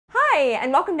Hi,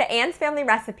 and welcome to Anne's Family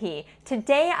Recipe.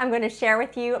 Today I'm going to share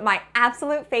with you my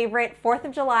absolute favorite 4th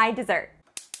of July dessert.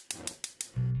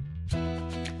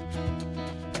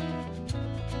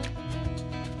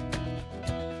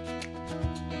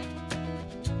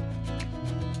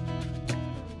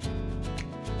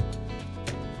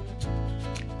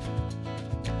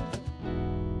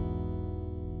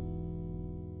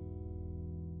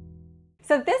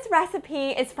 So this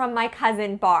recipe is from my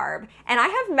cousin Barb, and I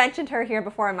have mentioned her here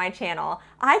before on my channel.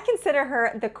 I consider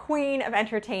her the queen of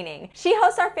entertaining. She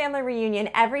hosts our family reunion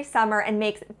every summer and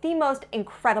makes the most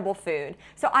incredible food.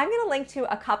 So I'm going to link to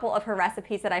a couple of her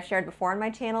recipes that I've shared before on my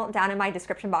channel down in my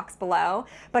description box below.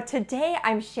 But today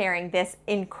I'm sharing this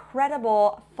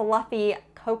incredible fluffy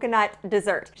coconut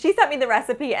dessert. She sent me the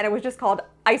recipe and it was just called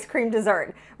ice cream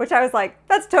dessert, which I was like,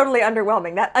 that's totally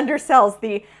underwhelming. That undersells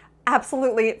the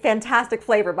absolutely fantastic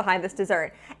flavor behind this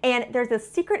dessert. And there's a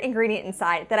secret ingredient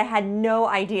inside that I had no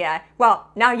idea. Well,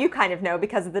 now you kind of know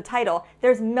because of the title.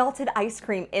 There's melted ice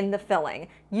cream in the filling.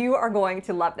 You are going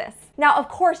to love this. Now, of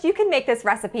course, you can make this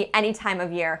recipe any time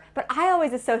of year, but I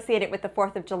always associate it with the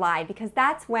 4th of July because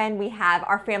that's when we have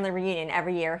our family reunion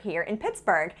every year here in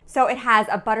Pittsburgh. So it has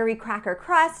a buttery cracker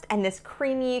crust and this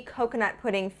creamy coconut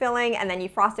pudding filling, and then you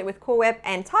frost it with Cool Whip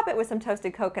and top it with some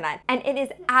toasted coconut. And it is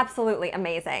absolutely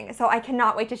amazing. So I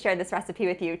cannot wait to share this recipe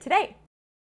with you today.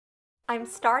 I'm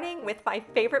starting with my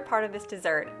favorite part of this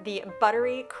dessert, the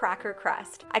buttery cracker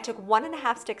crust. I took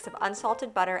 1½ sticks of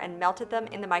unsalted butter and melted them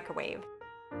in the microwave.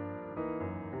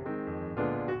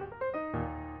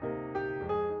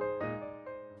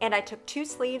 And I took 2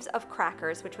 sleeves of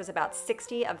crackers, which was about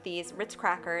 60 of these Ritz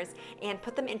crackers, and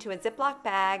put them into a Ziploc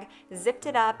bag, zipped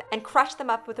it up, and crushed them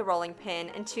up with a rolling pin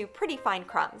into pretty fine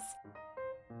crumbs.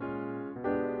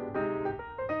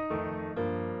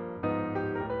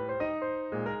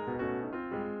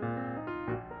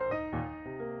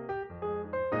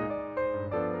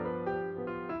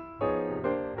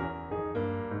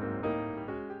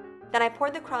 Then I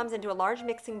poured the crumbs into a large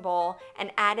mixing bowl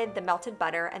and added the melted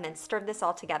butter and then stirred this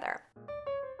all together.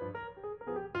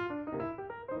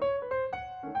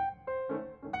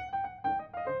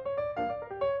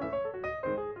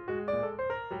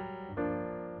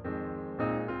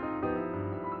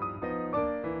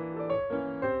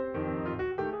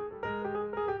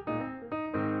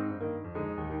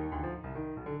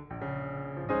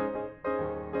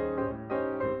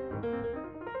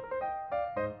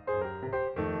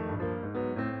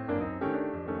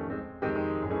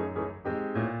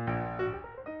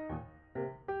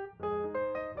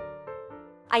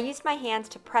 I used my hands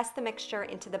to press the mixture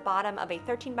into the bottom of a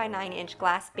 13 by 9 inch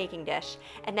glass baking dish,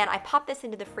 and then I popped this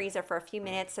into the freezer for a few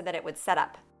minutes so that it would set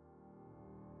up.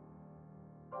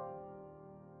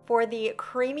 For the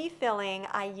creamy filling,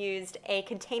 I used a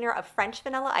container of French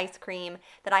vanilla ice cream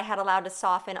that I had allowed to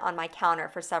soften on my counter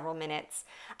for several minutes.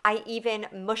 I even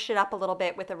mushed it up a little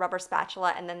bit with a rubber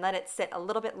spatula and then let it sit a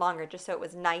little bit longer just so it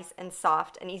was nice and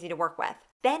soft and easy to work with.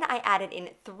 Then I added in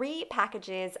 3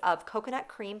 packages of coconut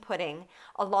cream pudding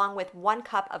along with 1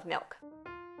 cup of milk.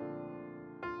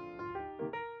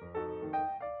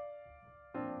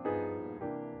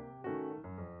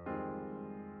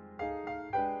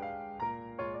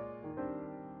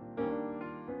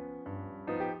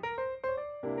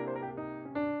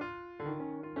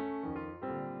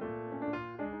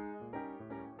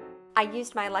 I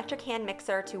used my electric hand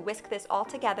mixer to whisk this all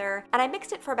together, and I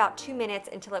mixed it for about 2 minutes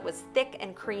until it was thick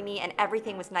and creamy and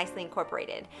everything was nicely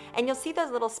incorporated. And you'll see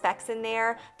those little specks in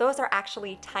there. Those are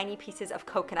actually tiny pieces of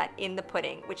coconut in the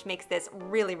pudding, which makes this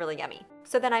really, really yummy.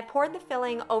 So then I poured the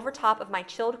filling over top of my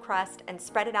chilled crust and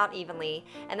spread it out evenly,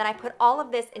 and then I put all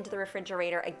of this into the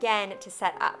refrigerator again to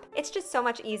set up. It's just so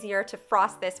much easier to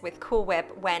frost this with Cool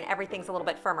Whip when everything's a little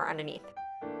bit firmer underneath.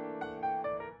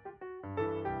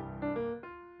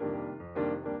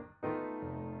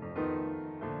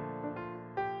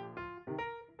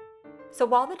 So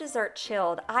while the dessert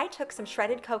chilled, I took some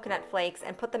shredded coconut flakes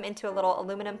and put them into a little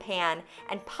aluminum pan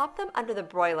and popped them under the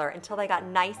broiler until they got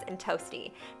nice and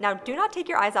toasty. Now do not take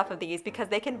your eyes off of these because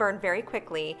they can burn very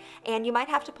quickly, and you might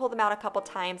have to pull them out a couple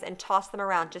times and toss them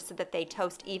around just so that they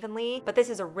toast evenly, but this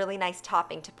is a really nice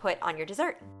topping to put on your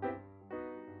dessert.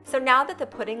 So now that the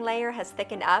pudding layer has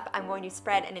thickened up, I'm going to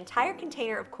spread an entire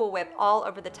container of Cool Whip all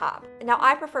over the top. Now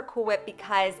I prefer Cool Whip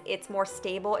because it's more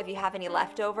stable if you have any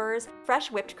leftovers.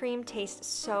 Fresh whipped cream tastes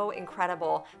so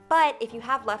incredible, but if you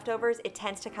have leftovers, it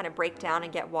tends to kind of break down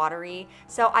and get watery.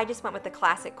 So I just went with the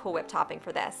classic Cool Whip topping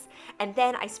for this. And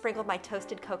then I sprinkled my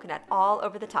toasted coconut all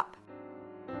over the top.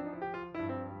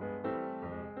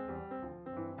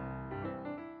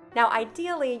 Now,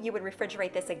 ideally, you would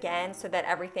refrigerate this again so that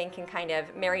everything can kind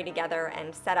of marry together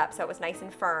and set up so it was nice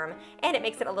and firm, and it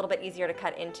makes it a little bit easier to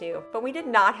cut into. But we did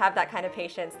not have that kind of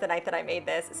patience the night that I made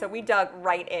this, so we dug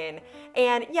right in.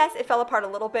 And yes, it fell apart a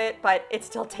little bit, but it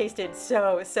still tasted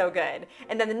so, so good.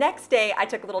 And then the next day, I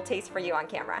took a little taste for you on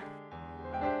camera.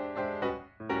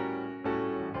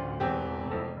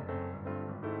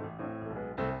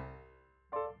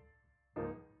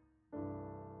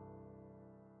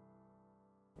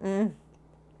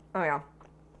 Oh yeah,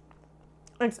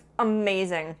 it's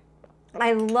amazing.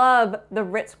 I love the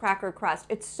Ritz cracker crust.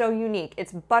 It's so unique.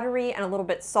 It's buttery and a little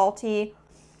bit salty,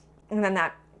 and then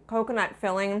that coconut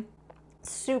filling,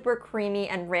 super creamy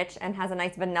and rich and has a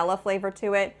nice vanilla flavor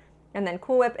to it. And then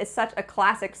Cool Whip is such a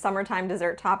classic summertime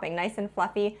dessert topping, nice and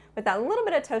fluffy with that little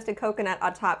bit of toasted coconut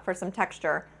on top for some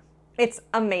texture. It's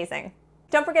amazing.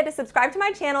 Don't forget to subscribe to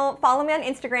my channel, follow me on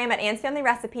Instagram at Anne's Family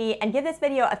Recipe, and give this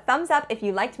video a thumbs up if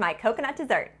you liked my coconut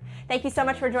dessert. Thank you so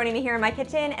much for joining me here in my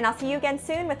kitchen, and I'll see you again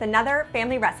soon with another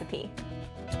family recipe.